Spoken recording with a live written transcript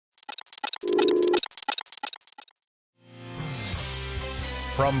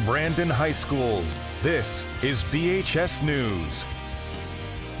From Brandon High School, this is BHS News.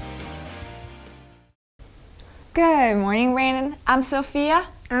 Good morning, Brandon. I'm Sophia.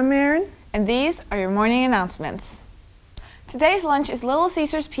 I'm Erin. And these are your morning announcements. Today's lunch is Little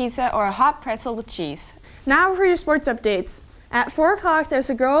Caesar's pizza or a hot pretzel with cheese. Now for your sports updates. At 4 o'clock, there's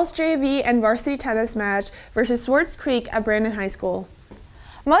a girls' JV and varsity tennis match versus Swartz Creek at Brandon High School.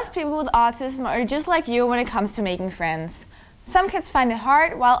 Most people with autism are just like you when it comes to making friends. Some kids find it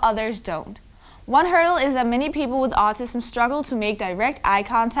hard, while others don't. One hurdle is that many people with autism struggle to make direct eye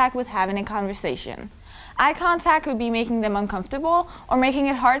contact with having a conversation. Eye contact could be making them uncomfortable or making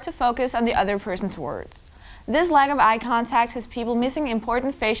it hard to focus on the other person's words. This lack of eye contact has people missing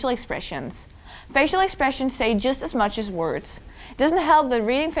important facial expressions. Facial expressions say just as much as words. It doesn't help that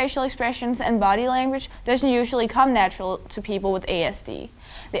reading facial expressions and body language doesn't usually come natural to people with ASD.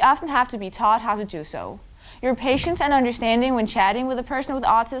 They often have to be taught how to do so. Your patience and understanding when chatting with a person with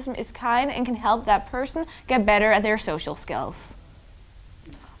autism is kind and can help that person get better at their social skills.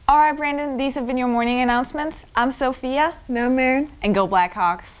 All right, Brandon, these have been your morning announcements. I'm Sophia. And I'm Erin. And go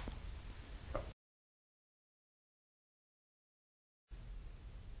Blackhawks.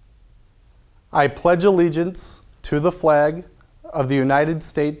 I pledge allegiance to the flag of the United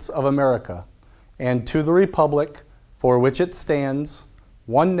States of America and to the republic for which it stands,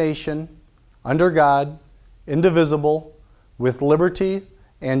 one nation, under God, indivisible, with liberty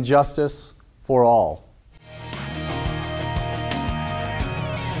and justice for all.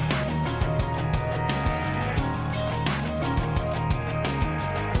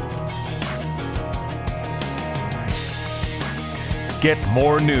 Get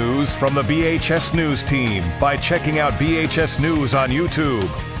more news from the BHS News team by checking out BHS News on YouTube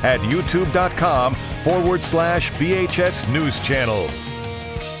at youtube.com/BHS News Channel.